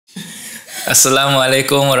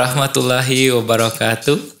Assalamualaikum warahmatullahi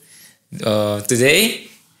wabarakatuh. Today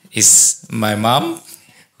is my mom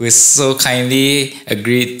who is so kindly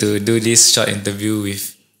agreed to do this short interview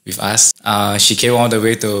with us. She came all the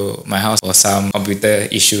way to my house for some computer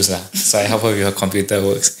issues lah. So I help her with her computer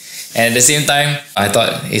works. And at the same time, I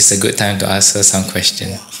thought it's a good time to ask her some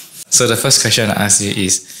questions. So the first question I ask you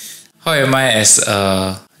is, how am I as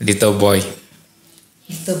a little boy?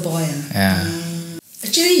 Little boy. Yeah.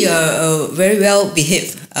 Actually, you're a very well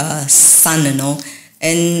behaved son,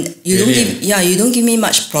 and you don't give me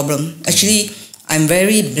much problem. Actually, I'm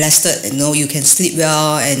very blessed. You can sleep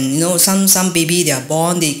well, and some baby, they are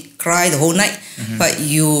born, they cry the whole night, but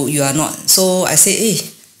you are not. So I say, hey,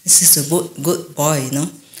 this is a good boy,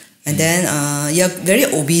 And then you're very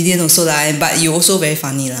obedient also lah, but you also very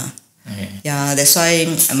funny lah. Okay. Yeah, that's why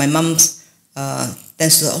my mom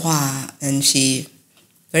tends to and she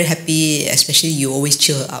very happy, especially you always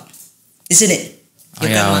cheer her up, isn't it?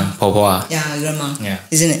 Your grandma. Popo. Yeah, grandma. Yeah.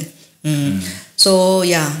 Isn't it? So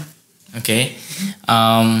yeah. Okay.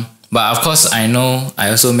 But of course, I know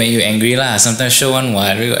I also make you angry lah. Sometimes show one what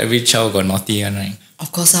every child got naughty one, right?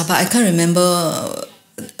 Of course but I can't remember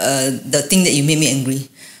the thing that you made me angry.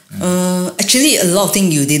 Actually, a lot of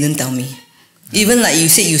things you didn't tell me. Even like you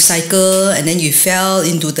said you cycle and then you fell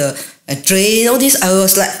into the drain. All this I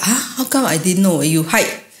was like, how come I didn't know? You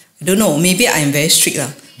hide. I don't know. Maybe I'm very strict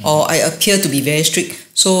lah, or I appear to be very strict.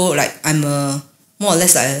 So like I'm more or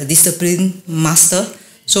less like a discipline master.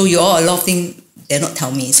 So you all a lot of things dare not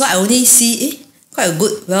tell me. So I only see quite a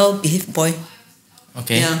good, well-behaved boy.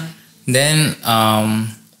 Okay. Yeah. Then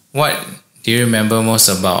what do you remember most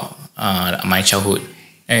about my childhood?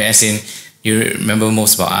 As in, you remember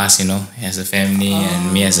most about us, as a family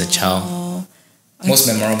and me as a child. Most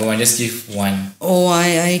memorable one, just give one. Oh,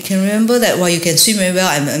 I can remember that. Wow, you can swim very well.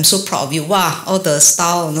 I'm so proud of you. Wow, all the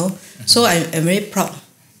style, So I'm very proud.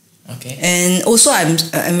 Okay. And also I'm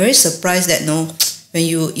very surprised that when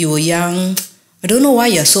you were young, I don't know why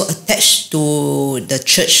you're so attached to the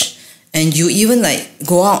church, and you even like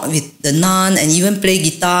go out with the nun and even play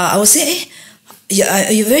guitar. I would say, you're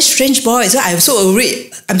a very strange boy. So I'm so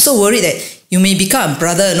worried. I'm so worried that you may become a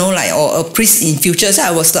brother, or a priest in future. So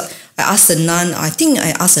I asked the nun. I think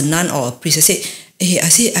I asked a nun or a priest. I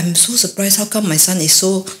said, I'm so surprised. How come my son is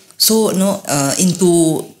so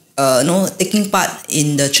into taking part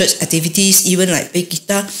in the church activities, even like play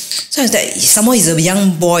guitar. So I was like, somehow he's a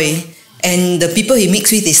young boy, and the people he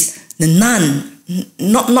mixed with is the nun,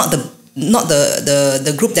 not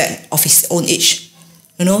the group that of his own age,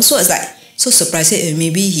 So it's like so surprised.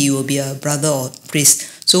 Maybe he will be a brother or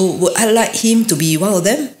priest. So would I like him to be one of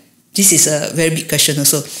them? This is a very big question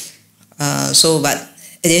also. But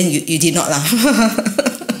at the end you did not lah.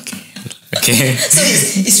 Okay. So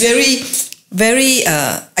it's very, very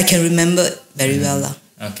I can remember very well lah.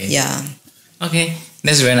 Okay. Yeah. Okay,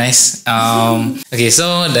 that's very nice. Okay,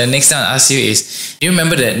 so the next time I'll ask you is, do you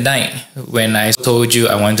remember that night when I told you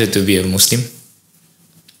I wanted to be a Muslim?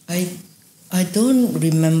 I don't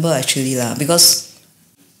remember actually lah, because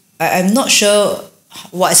I'm not sure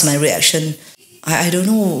what is my reaction. I don't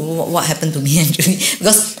know what happened to me actually,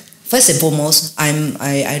 because first and foremost, I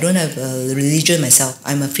don't have a religion myself.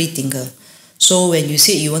 I'm a free thinker. So when you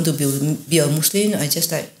say you want to be a Muslim, I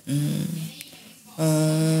just like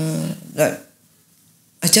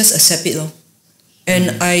I just accept it.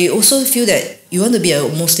 And I also feel that you want to be a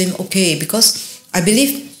Muslim, okay, because I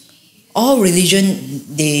believe all religion,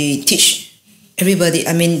 they teach everybody,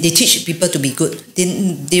 they teach people to be good.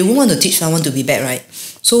 They won't want to teach someone to be bad, right?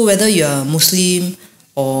 So whether you're Muslim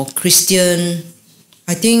or Christian,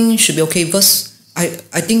 I think should be okay, because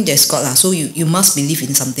I think there's God lah. So you must believe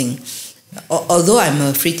in something. Although I'm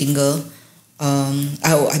a free thinker,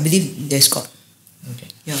 I believe there's God. Okay.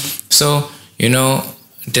 Yeah. So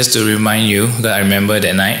just to remind you, that I remember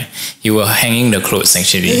that night you were hanging the clothes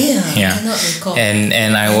actually. Yeah. I cannot recall.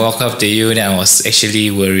 And I walked up to you, then I was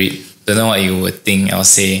actually worried. Don't know what you would think. I'll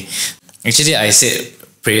say, actually I said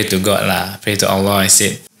pray to God lah, pray to Allah. I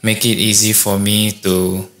said, make it easy for me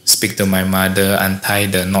to speak to my mother, untie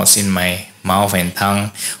the knots in my mouth and tongue,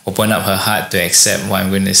 open up her heart to accept what I'm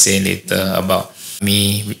going to say later about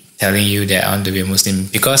me telling you that I want to be a Muslim.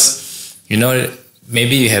 Because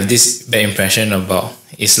maybe you have this bad impression about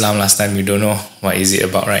Islam last time. You don't know what is it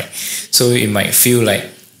about, right? So it might feel like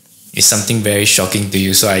it's something very shocking to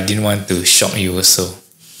you. So I didn't want to shock you also.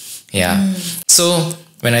 Yeah. So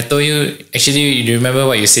when I told you, actually, you remember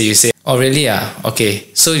what you said? You said, oh really? Okay.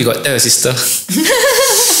 So you got tell your sister?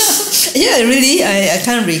 Yeah, really? I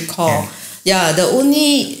can't recall. Yeah, the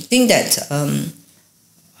only thing that I'm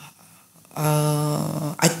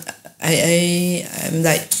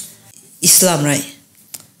like, Islam, right?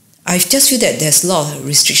 I just feel that there's a lot of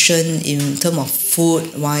restriction in terms of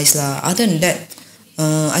food wise lah. Other than that,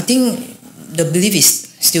 I think the belief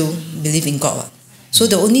is still believe in God. So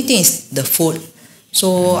the only thing is the food.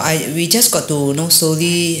 So we just got to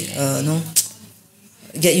slowly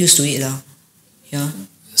get used to it lah. Yeah.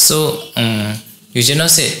 So you just now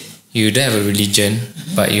said you don't have a religion,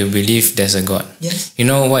 but you believe there's a God. Yes. You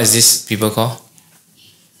know what is this people call?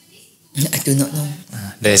 I do not know.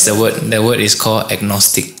 There's a word. The word is called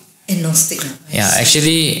agnostic. Agnostic. Yeah,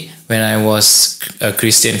 actually, when I was a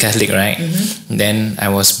Christian Catholic, right, then I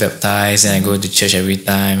was baptized and I go to church every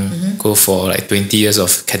time, go for like 20 years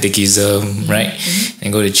of catechism, right,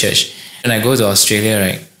 and go to church. When I go to Australia,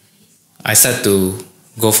 right, I start to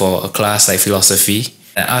go for a class like philosophy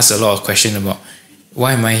and ask a lot of questions about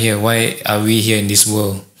why am I here? Why are we here in this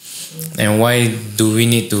world? And why do we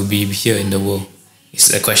need to be here in the world?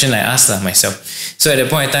 It's a question I ask myself. So at that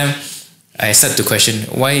point in time, I start to question,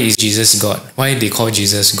 why is Jesus God? Why they call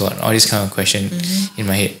Jesus God? All this kind of question in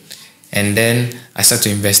my head. And then I start to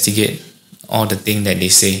investigate all the things that they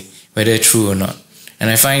say, whether true or not. And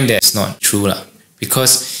I find that it's not true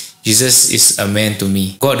because Jesus is a man to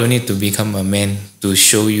me. God don't need to become a man to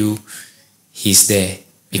show you he's there.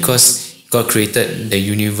 Because God created the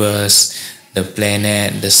universe, the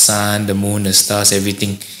planet, the sun, the moon, the stars,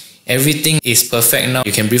 everything. Everything is perfect now.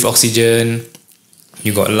 You can breathe oxygen.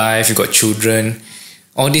 You got life, you got children.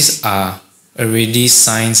 All these are already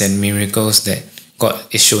signs and miracles that God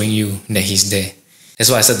is showing you that He's there. That's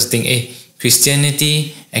why I started to think,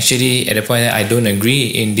 Christianity, actually at the point that I don't agree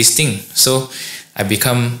in this thing. So I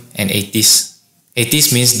become an atheist.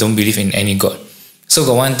 Atheist means don't believe in any God. So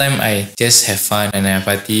got one time I just have fun and I have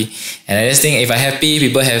party. And I just think if I happy,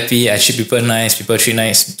 people happy. I treat people nice, people treat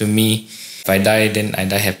nice to me. If I die, then I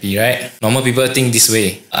die happy, right? Normal people think this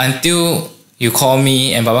way. Until you call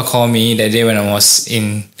me and Baba called me that day when I was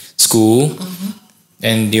in school,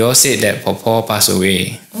 and they all said that Papa passed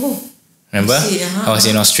away. Oh, remember? I was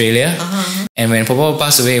in Australia, and when Papa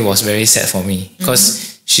passed away, it was very sad for me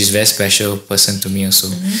because she's a very special person to me also.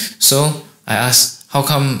 So I asked, how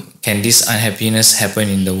come can this unhappiness happen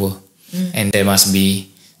in the world? And there must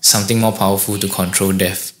be something more powerful to control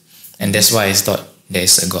death, and that's why I thought there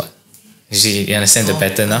is a God. You see, you understand the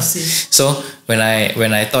pattern now? So when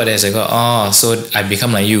I thought there's a God, so I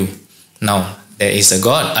become like you. Now there is a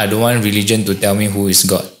God. I don't want religion to tell me who is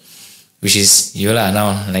God, which is you lah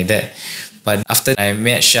now like that. But after I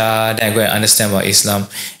met Shah, then I go and understand about Islam.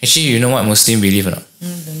 Actually, you know what Muslim believe or not?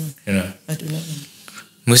 You know? I do not know.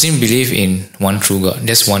 Muslim believe in one true God.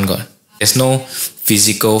 There's one God. There's no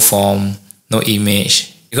physical form, no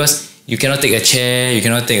image. Because you cannot take a chair, you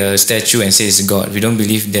cannot take a statue and say it's God. We don't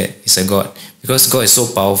believe that it's a God. Because God is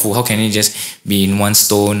so powerful. How can it just be in one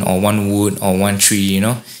stone or one wood or one tree,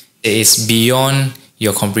 It is beyond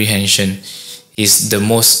your comprehension. He's the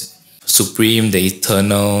most supreme, the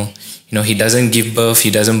eternal. He doesn't give birth,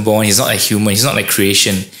 he doesn't born. He's not a human, he's not like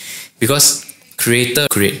creation. Because creator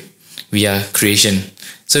create. We are creation.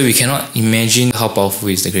 So we cannot imagine how powerful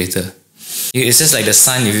is the creator. It's just like the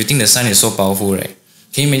sun. If you think the sun is so powerful, right?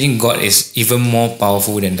 Can you imagine God is even more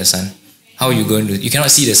powerful than the sun? How are you going to... You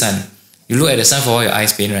cannot see the sun. You look at the sun for all your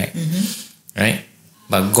eyes pain, right? Right?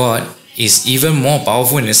 But God is even more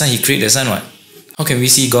powerful than the sun. He created the sun, what? How can we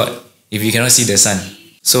see God if you cannot see the sun?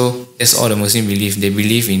 So that's all the Muslim believe. They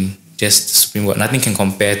believe in just the supreme God. Nothing can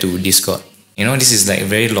compare to this God. This is like a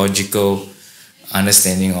very logical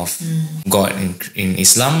understanding of God in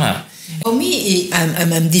Islam. For me,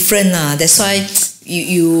 I'm different. That's why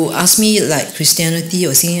you ask me like Christianity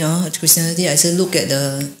or saying Christianity, I said look at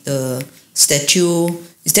the statue.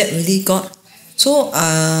 Is that really God? So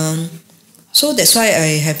that's why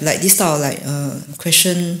I have like this style like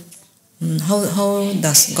question. How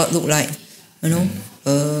does God look like?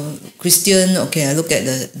 Christian. Okay, I look at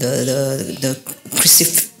the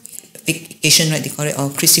crucifixion, right? They call it, or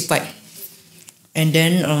crucified. And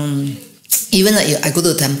then even like I go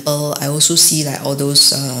to the temple, I also see like all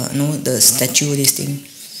those the statue, this thing.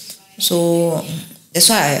 So that's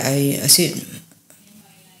why I said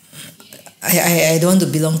I don't want to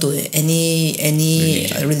belong to any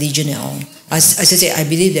religion at all. As I said, I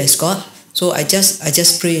believe there's God. So I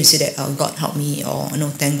just pray and say that God help me, or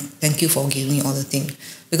thank you for giving me all the thing.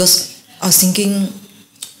 Because I was thinking,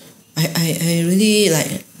 I really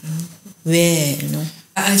like where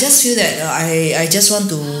I just feel that I just want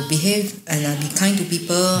to behave and be kind to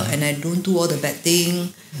people, and I don't do all the bad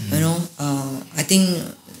thing. I think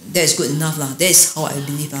that is good enough lah. That is how I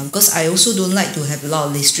believe lah. Because I also don't like to have a lot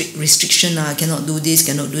of restriction lah. Cannot do this,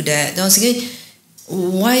 cannot do that. Then I was thinking,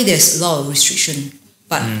 why there's a lot of restriction?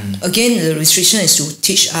 But again, the restriction is to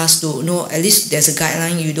teach us to know at least there's a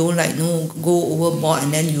guideline. You don't go overboard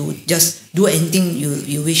and then you just do anything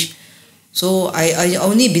you wish. So I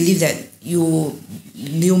only believe that you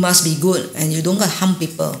must be good and you don't harm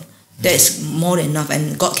people. That's more than enough,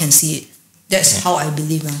 and God can see it. That's how I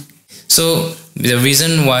believe. So the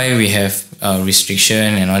reason why we have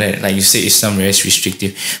restriction and all that, like you say, Islam very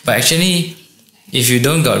restrictive. But actually, if you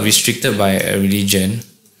don't got restricted by a religion,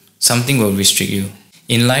 something will restrict you.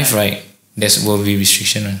 In life, right, there will be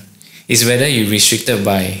restriction. It's whether you're restricted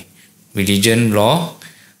by religion law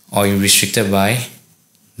or you're restricted by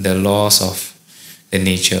the laws of the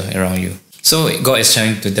nature around you. So God is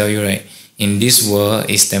trying to tell you, right, in this world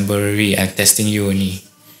is temporary and testing you only.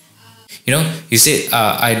 You know, you said,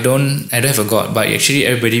 I don't have a God, but actually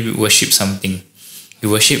everybody worship something. You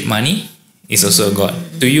worship money, it's also a God.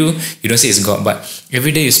 To you, you don't say it's God, but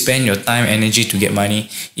every day you spend your time, energy to get money,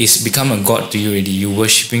 it's become a God to you already. You're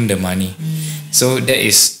worshipping the money. So that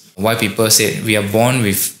is why people say we are born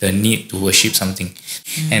with the need to worship something.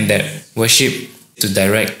 And that worship to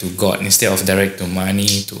direct to God instead of direct to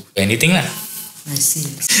money, to anything lah. I see.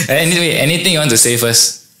 Anyway, anything you want to say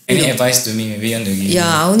first? Any advice to me? Maybe you want to give me?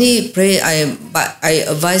 I only pray. My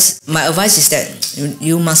advice is that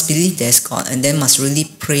you must believe there's God, and then must really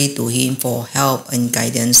pray to Him for help and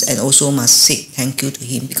guidance, and also must seek thank you to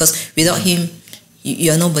Him, because without Him,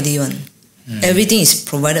 you are nobody one. Everything is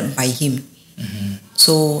provided by Him.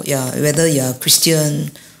 So whether you are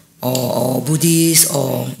Christian or Buddhist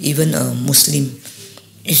or even a Muslim,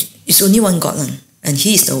 it's only one God one, and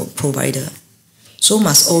He is the provider. So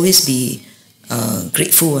must always be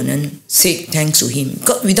grateful and then say thanks to Him.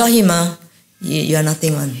 God, without Him, you are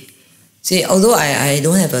nothing one. See, although I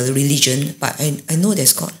don't have a religion, but I know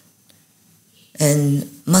there's God. And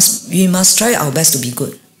we must try our best to be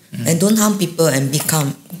good. And don't harm people, and be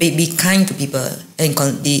kind to people, and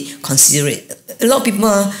be considerate. A lot of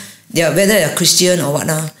people, whether they're Christian or what,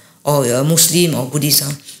 or a Muslim or Buddhist,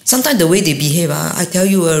 sometimes the way they behave, I tell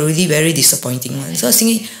you, are really very disappointing. So I was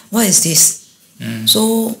thinking, what is this?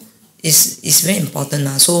 So it's very important.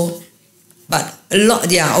 But a lot,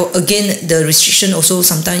 again, the restriction also,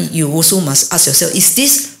 sometimes you also must ask yourself, is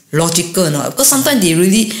this logical or not? Because sometimes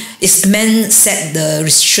it's men set the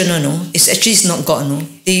restriction, it's actually not God,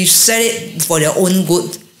 They set it for their own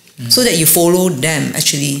good, so that you follow them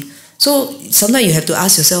actually. So sometimes you have to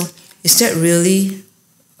ask yourself, is that really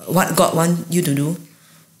what God wants you to do?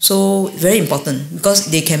 So very important, because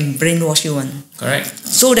they can brainwash you Correct.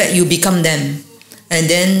 So that you become them. And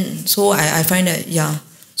then, so I find that,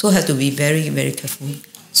 so have to be very, very careful.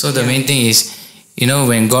 So the main thing is,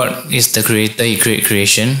 when God is the creator, He create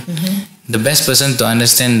creation. The best person to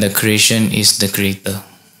understand the creation is the creator.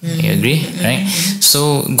 You agree? Right?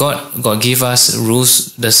 So God give us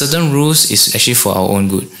rules. The certain rules is actually for our own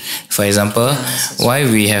good. For example, why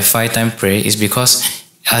we have 5-time prayer is because,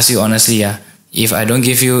 ask you honestly, if I don't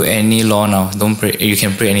give you any law now, don't pray. You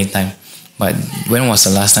can pray anytime. But when was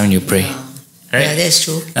the last time you pray? Right? Yeah, that's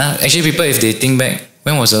true. Actually, people, if they think back,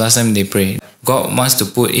 when was the last time they prayed? God wants to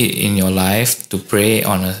put it in your life to pray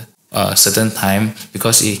on a certain time,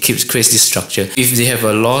 because it creates this structure. If they have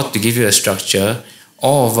a law to give you a structure,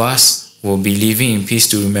 all of us will be living in peace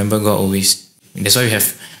to remember God always. That's why we have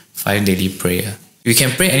 5 daily prayer. You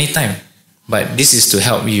can pray anytime, but this is to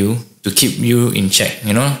help you, to keep you in check,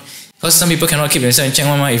 Because some people cannot keep themselves in check,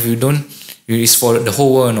 Mama. If you don't, it's for the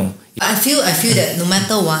whole world, I feel that no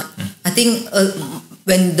matter what, I think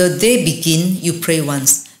when the day begin, you pray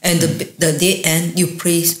once, and the day end, you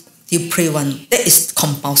pray one. That is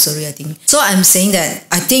compulsory, I think. So I'm saying that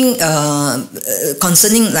I think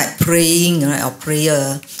concerning like praying, or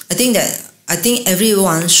prayer, I think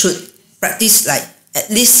everyone should practice, like at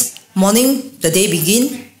least morning, the day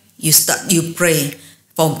begin, you pray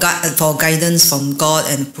for guidance from God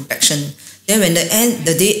and protection. Then when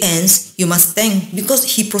the day ends, you must thank, because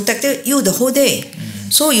He protected you the whole day.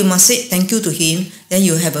 So you must say thank you to Him. Then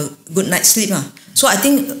you have a good night's sleep. So I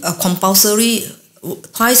think a compulsory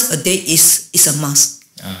twice a day is a must.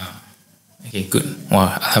 Okay, good.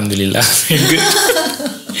 Wow, Alhamdulillah, very good.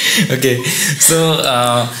 Okay, so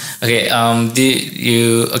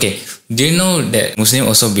do you know that Muslims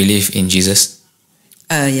also believe in Jesus?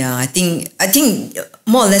 I think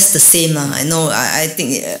more or less the same lah. I know. I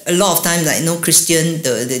think a lot of times, like Christian,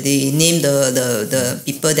 they name the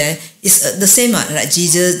people there is the same, like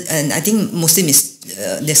Jesus, and I think Muslim is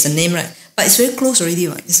there's a name, right? But it's very close already,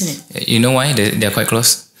 right? Isn't it? You know why they are quite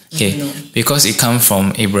close? Okay, because it comes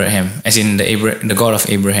from Abraham, as in the God of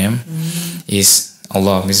Abraham is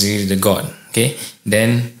Allah, basically the God. Okay,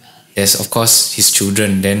 then there's of course his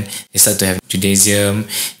children. Then they start to have Judaism,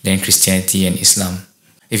 then Christianity and Islam.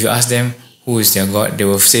 if you ask them who is their God, they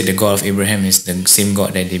will say the God of Abraham is the same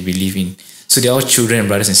God that they believe in. So they're all children,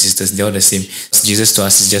 brothers and sisters. They're all the same. Jesus to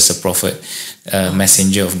us is just a prophet, a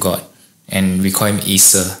messenger of God. And we call him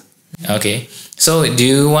Isa. Okay. So do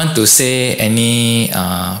you want to say any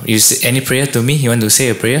prayer to me? You want to say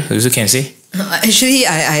a prayer? You can say. Actually,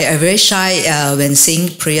 I very shy when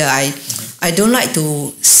saying prayer. I don't like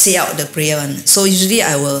to say out the prayer one. So usually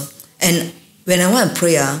I will, and when I want to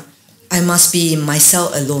pray, I must be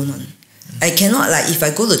myself alone. I cannot, like if I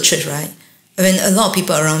go to church, right? When a lot of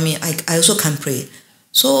people around me, I also can't pray.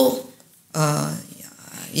 So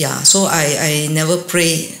so I never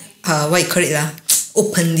pray. What you call it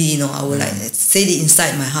openly, I will like say it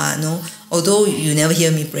inside my heart, although you never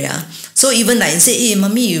hear me pray. So even like say, hey,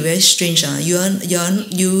 mommy, you very strange. You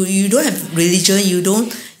don't have religion.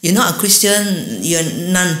 You're not a Christian. You're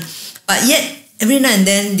none. But yet every now and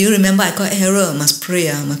then, do you remember I call Herald must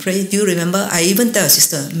pray? Must pray. Do you remember? I even tell a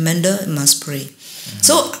sister, Amanda must pray.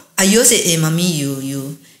 So I used to say, hey, mommy,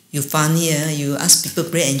 you funny. You ask people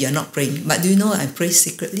pray and you're not praying. But do you know I pray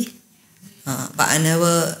secretly? But I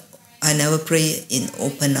never pray in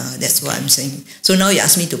open. That's what I'm saying. So now you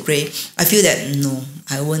ask me to pray. I feel that no,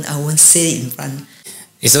 I won't say it in front.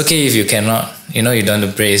 It's okay if you cannot. You don't want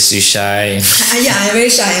to pray. You're shy. Yeah, I'm very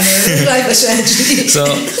shy. I'm a very shy person actually. So,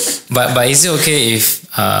 but is it okay if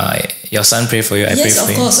your son pray for you? I pray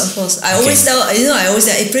for you. Yes, of course. I always tell I always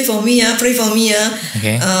say, hey, pray for me, pray for me.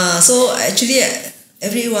 Okay. So actually,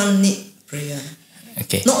 everyone need prayer.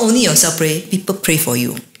 Okay. Not only yourself pray, people pray for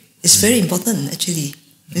you. It's very important actually,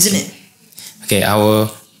 isn't it? Okay,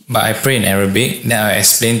 but I pray in Arabic. Then I'll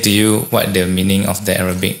explain to you what the meaning of the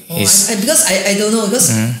Arabic is. Because I don't know,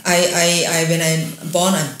 because I when I'm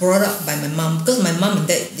born, I'm brought up by my mom, because my mom and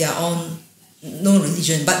dad, they are all no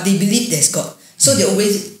religion, but they believe there's God. So they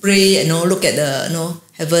always pray and look at the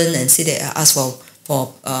heaven and say that ask for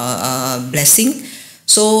blessing.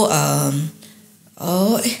 So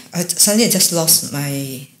suddenly I just lost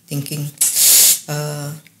my thinking.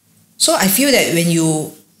 So I feel that when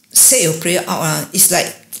you say your prayer out, it's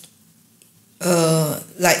like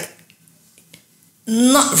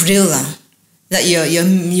not real. Like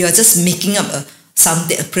you're just making up a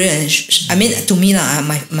prayer. I mean, to me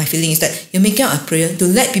my feeling is that you're making up a prayer to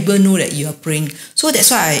let people know that you are praying. So that's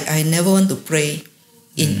why I never want to pray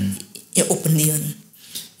in openly.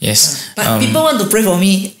 Yes. But people want to pray for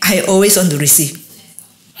me. I always want to receive.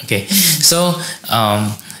 Okay. So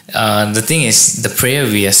the thing is, the prayer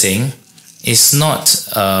we are saying is not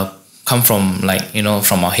come from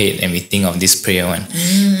from our head and we think of this prayer one.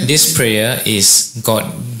 This prayer is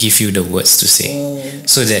God give you the words to say.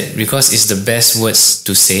 So that because it's the best words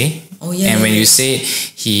to say. And when you say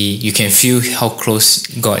it, you can feel how close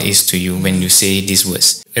God is to you when you say these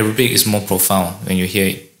words. Arabic is more profound when you hear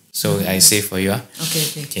it. So I say for you.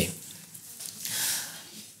 Okay.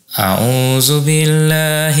 أعوذ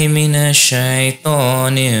بالله من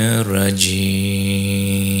الشيطان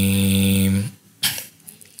الرجيم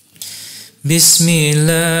بسم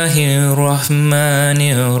الله الرحمن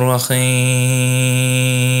الرحيم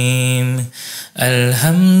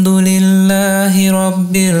الحمد لله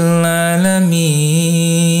رب العالمين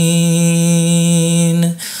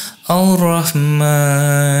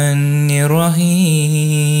الرحمن الرحيم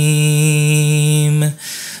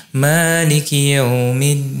مالك يوم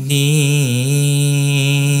الدين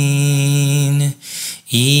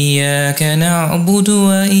إياك نعبد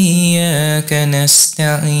وإياك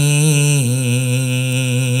نستعين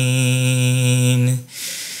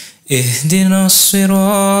اهدنا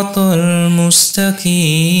الصراط المستقيم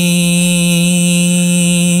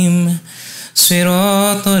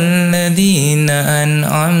صراط الذين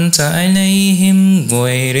أنعمت عليهم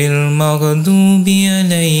غير المغضوب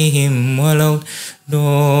عليهم ولا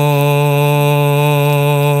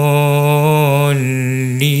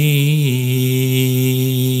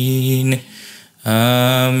الضالين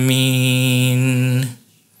آمين.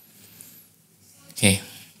 Okay,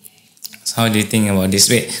 so how do you think about this?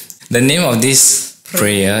 Wait, the name of this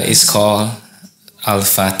prayer is called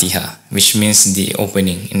Al-Fatihah, which means the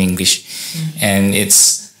opening in English. And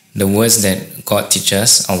it's the words that God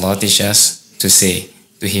teaches, Allah teaches us to say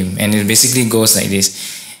to Him. And it basically goes like this.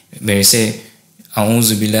 When we say,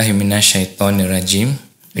 A'udhu billahi minash shaitanir rajim,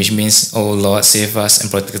 which means, oh Lord, save us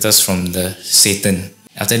and protect us from the Satan.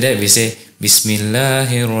 After that, we say,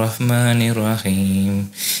 Bismillahirrahmanirrahim.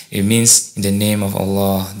 It means in the name of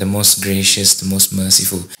Allah, the most gracious, the most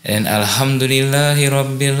merciful. And Alhamdulillahi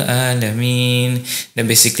Rabbil Alameen. That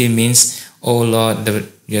basically means, oh Lord,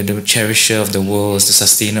 you're the cherisher of the world, the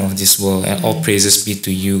sustainer of this world, and all praises be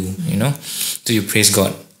to you. To you, praise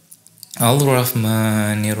God.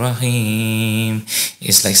 Al-Rahmanir Rahim.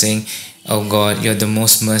 It's like saying, oh God, you're the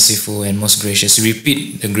most merciful and most gracious.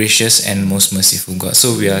 Repeat the gracious and most merciful God.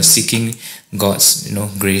 So we are seeking God's,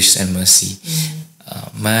 grace and mercy.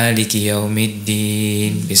 Maliki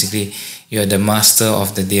Yawmiddin. Basically, you are the master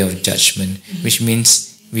of the day of judgment, which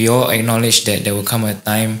means we all acknowledge that there will come a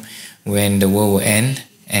time when the world will end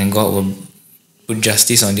and God will put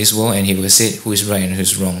justice on this world and He will say who is right and who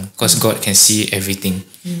is wrong, because God can see everything.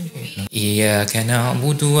 Iyyaka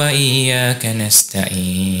na'budu wa iyyaka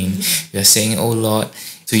nasta'in. We are saying, oh Lord,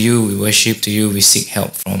 to you we worship, to you we seek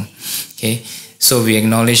help from. Okay, so we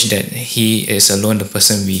acknowledge that He is alone the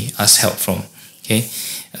person we ask help from. Okay,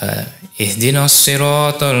 ihdinas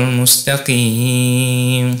siratal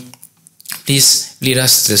mustaqim. Please lead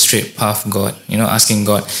us to the straight path, God. Asking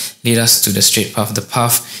God, lead us to the straight path, the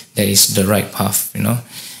path that is the right path.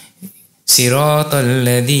 Siratal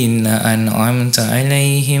ladina an'amta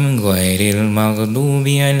alayhim ghairil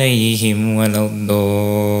maghdubi alayhim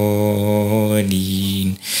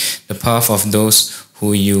waladdallin. The path of those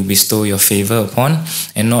who you bestow your favor upon,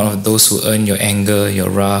 and not of those who earn your anger, your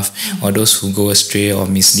wrath, or those who go astray or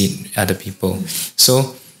mislead other people.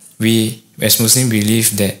 So we as Muslims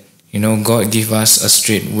believe that God give us a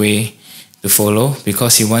straight way to follow,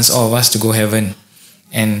 because He wants all of us to go heaven.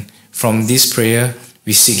 And from this prayer,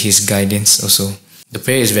 we seek His guidance also. The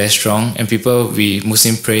prayer is very strong, and we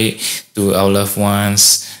Muslim pray to our loved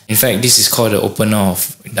ones. In fact, this is called the opener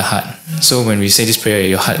of the heart. So when we say this prayer,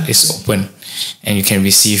 your heart is open, and you can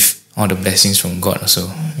receive all the blessings from God also.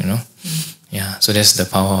 Yeah. So that's the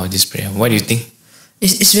power of this prayer. What do you think?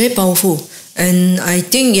 It's very powerful, and I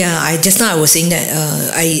think just now I was saying that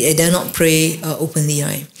I dare not pray openly,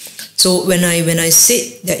 right? So when I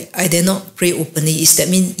said that I dare not pray openly, that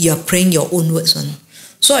means you are praying your own words on.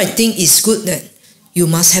 So I think it's good that you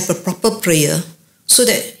must have a proper prayer, so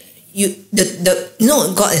that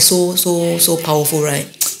God is so powerful, right?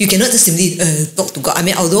 You cannot just simply talk to God. I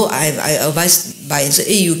mean, although I advise by say,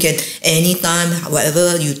 hey, you can anytime,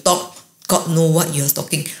 whatever you talk, God know what you are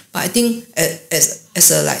talking. But I think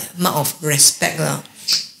as a mark of respect,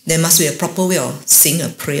 there must be a proper way of saying a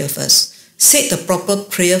prayer first. Say the proper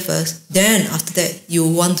prayer first, then after that you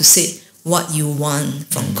want to say what you want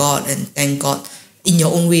from God and thank God in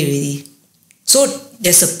your own way really. So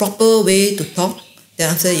there's a proper way to talk, then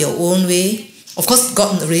after your own way. Of course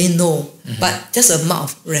God already know, but just a mark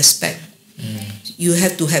of respect. You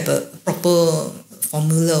have to have a proper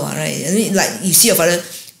formula, right? I mean, like you see your father,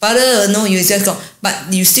 no, you just go, but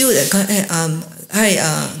you still hi,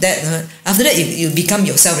 Dad. After that, you become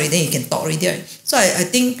yourself already. Then you can talk already. Right? So I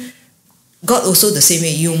think God also the same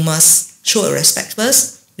way. You must show a respect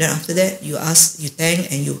first. Then after that, you thank,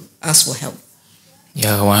 and you ask for help.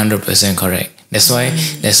 Yeah, 100% correct. That's why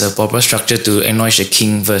there's a proper structure to acknowledge the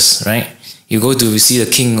king first, right? You go to see the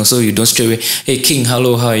king also. You don't straight away, hey king,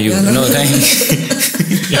 hello, how are you?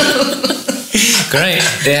 Correct.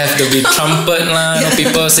 They have to be trumpet lah.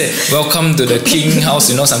 People say, welcome to the king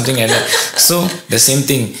house, something like that. So the same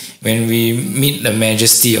thing, when we meet the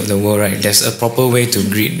majesty of the world, right, there's a proper way to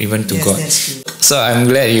greet even to God. So I'm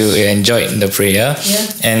glad you enjoyed the prayer.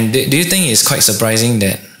 Yeah. And do you think it's quite surprising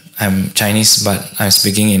that I'm Chinese but I'm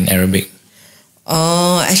speaking in Arabic?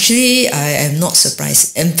 Actually, I am not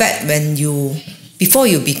surprised. In fact, before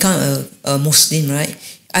you become a Muslim, right,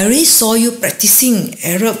 I already saw you practicing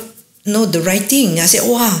Arab. The writing. I said,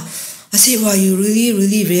 wow, you really,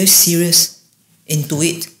 really very serious into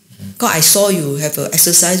it. Because I saw you have an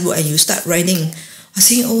exercise book and you start writing. I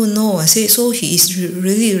said, oh no. I said, so he is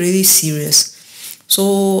really, really serious.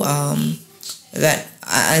 So that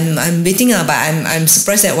I'm waiting, but I'm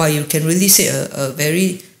surprised that you can really say a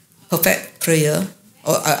very perfect prayer.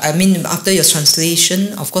 Or I mean, after your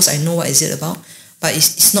translation, of course I know what is it about, but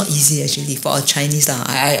it's not easy actually for a Chinese.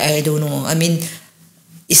 I don't know. I mean,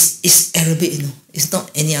 it's Arabic, It's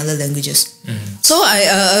not any other languages. So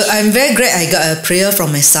I'm very glad I got a prayer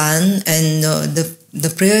from my son, and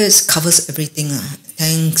the prayer covers everything.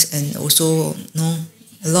 Thanks, and also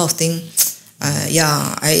a lot of things.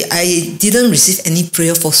 I didn't receive any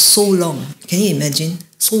prayer for so long. Can you imagine?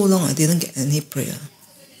 So long I didn't get any prayer.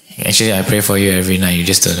 Actually, I pray for you every night. You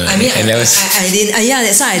just don't know. I mean, I didn't.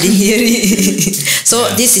 That's why I didn't hear it. So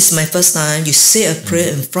this is my first time you say a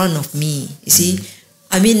prayer in front of me. You see,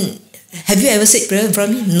 I mean, have you ever said prayer in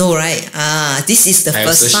front of me? No, right? This is the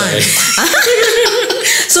first time.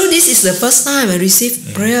 So this is the first time I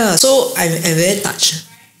received prayer. So I'm very touched.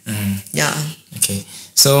 Yeah. Okay.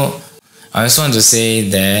 So I just want to say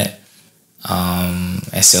that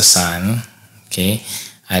as your son, okay,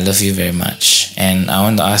 I love you very much, and I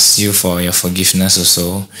want to ask you for your forgiveness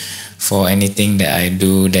also for anything that I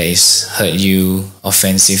do that is hurt you,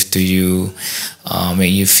 offensive to you, make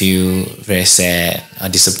you feel very sad or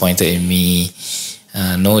disappointed in me.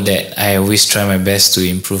 Know that I always try my best to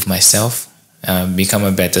improve myself, become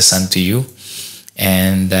a better son to you,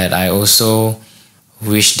 and that I also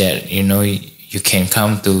wish that you can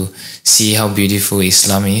come to see how beautiful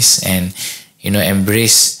Islam is, and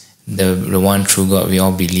embrace the one true God we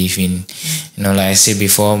all believe in. Like I said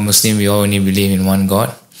before, Muslim, we all only believe in one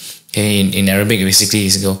God. Okay, in Arabic basically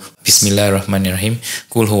it's go Bismillahirrahmanirrahim.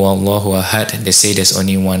 Qul huwallahu ahad. They say there's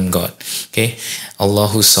only one God. Okay,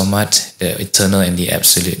 Allahu Samad, the eternal and the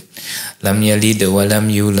absolute. Lam yalid wa lam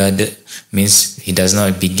yulad means he does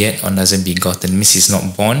not beget or doesn't begotten, means he's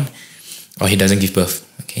not born or he doesn't give birth.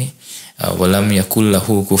 Okay, walam yakul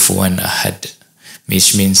lahu kufuwan ahad,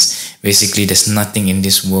 which means basically there's nothing in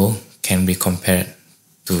this world can be compared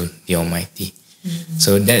to the Almighty.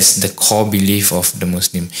 So that's the core belief of the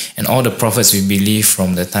Muslim. And all the prophets we believe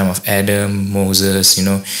from the time of Adam, Moses,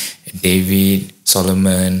 David,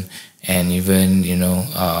 Solomon, and even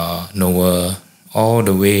Noah, all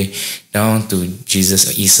the way down to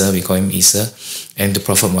Jesus, Isa, we call him Isa, and the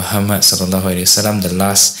Prophet Muhammad sallallahu alaihi wasallam, the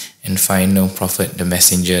last and final prophet, the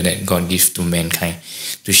messenger that God gives to mankind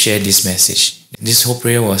to share this message. This whole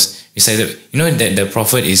prayer was recited. That the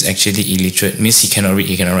prophet is actually illiterate, means he cannot read,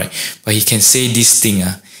 he cannot write, but he can say this thing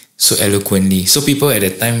so eloquently. So people at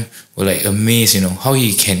that time were like amazed, how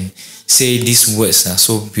he can say these words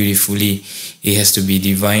so beautifully. It has to be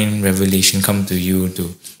divine revelation come to you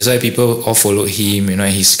too. That's why people all followed him.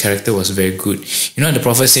 His character was very good. The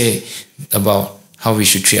prophet said about how we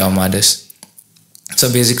should treat our mothers.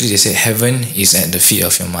 So basically they said heaven is at the feet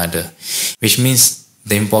of your mother, which means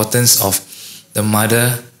the importance of the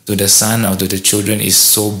mother to the son or to the children is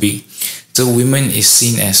so big. So women is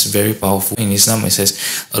seen as very powerful. In Islam it says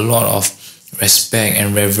a lot of respect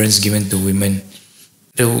and reverence given to women.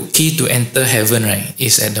 The key to enter heaven, right,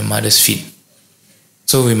 is at the mother's feet.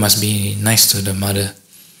 So we must be nice to the mother.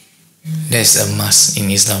 That's a must in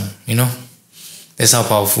Islam, That's how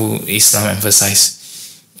powerful Islam emphasizes.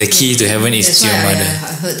 The key to heaven is to your mother.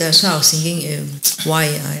 I heard that's why I was thinking why.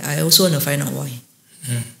 I also want to find out why.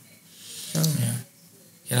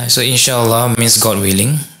 So inshallah means God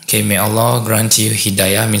willing. Okay, may Allah grant you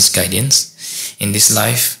hidayah, means guidance in this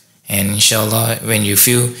life. And inshallah, when you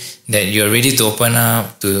feel that you're ready to open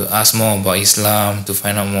up, to ask more about Islam, to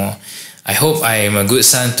find out more, I hope I am a good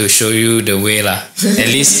son to show you the way lah. At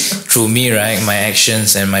least through me, right, my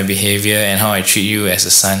actions and my behavior and how I treat you as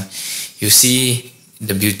a son, you see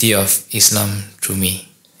the beauty of Islam through me.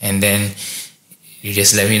 And then you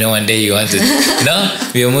just let me know one day you want to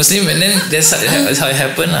be a Muslim, and then that's how it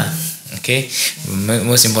happened lah. Okay,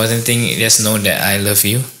 most important thing, just know that I love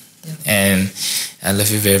you, and I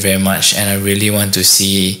love you very very much, and I really want to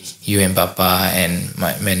see you and Papa and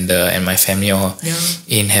my Menda and my family all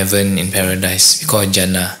in heaven, in paradise. We call it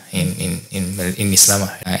Jannah in Islam.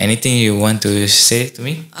 Anything you want to say to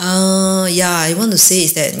me? I want to say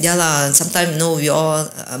is that sometimes we all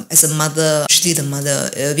as a mother, especially the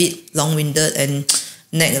mother, a bit long-winded and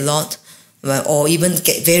nag a lot, or even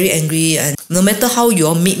get very angry. And no matter how you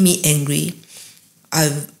all make me angry,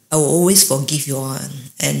 I will always forgive you all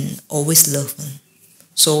and always love.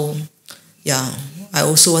 So I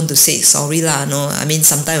also want to say sorry lah. I mean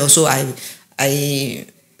sometimes also I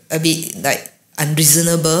a bit like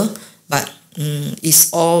unreasonable, but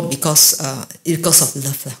it's all because of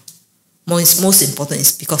love lah. Most important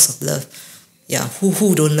is because of love.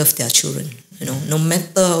 Who don't love their children? No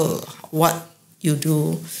matter what you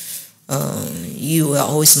do, you are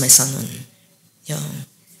always my son.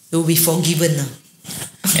 You'll be forgiven now.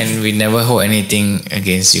 And we never hold anything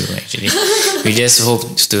against you actually. We just hope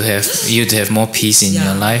to have you to have more peace in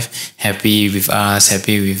your life, happy with us,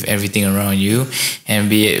 happy with everything around you,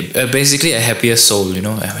 and be basically a happier soul,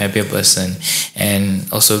 a happier person, and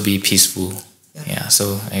also be peaceful.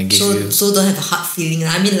 So I give you. So don't have a hard feeling.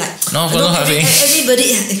 I mean like no hard feeling.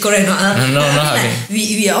 Everybody correct. No hard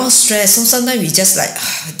feeling. We are all stressed. So sometimes we just like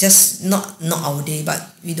just not our day, but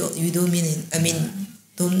we don't mean it. I mean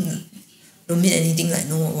don't mean anything like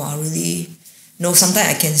really. Sometimes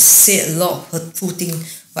I can say a lot of hurtful things,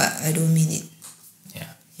 but I don't mean it.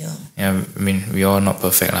 I mean, we all not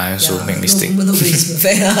perfect. I also make mistakes. Nobody's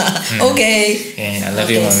perfect. Okay. I love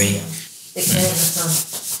you, mommy. Take care of the son.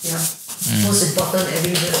 Most important,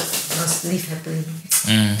 everybody must live happily.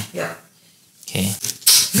 Okay.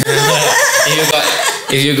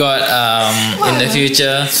 if you got in the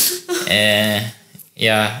future,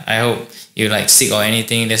 I hope you like sick or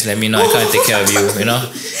anything, just let me know. I can't take care of you.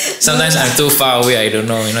 Sometimes I'm too far away. I don't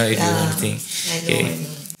know. If you want to think. Okay.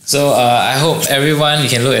 So I hope everyone, you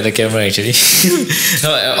can look at the camera actually.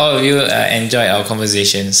 All of you enjoyed our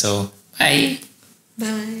conversation. So bye.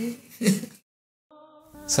 Bye.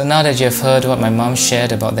 So now that you have heard what my mom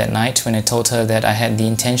shared about that night when I told her that I had the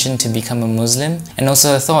intention to become a Muslim, and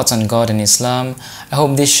also her thoughts on God and Islam, I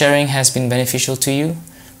hope this sharing has been beneficial to you.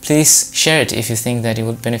 Please share it if you think that it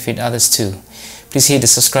would benefit others too. Please hit the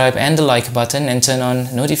subscribe and the like button and turn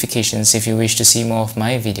on notifications if you wish to see more of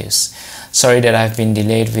my videos. Sorry that I've been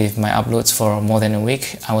delayed with my uploads for more than a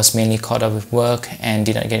week. I was mainly caught up with work and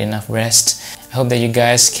did not get enough rest. I hope that you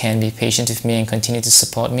guys can be patient with me and continue to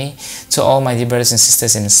support me. To all my dear brothers and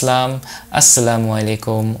sisters in Islam, Assalamu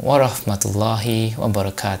alaikum wa rahmatullahi wa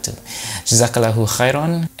barakatuh. Jazakallahu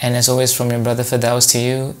khairan. And as always from your brother Firdaus to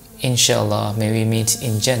you, inshallah may we meet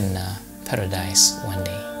in Jannah, paradise one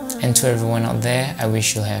day. And to everyone out there, I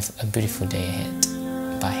wish you'll have a beautiful day ahead.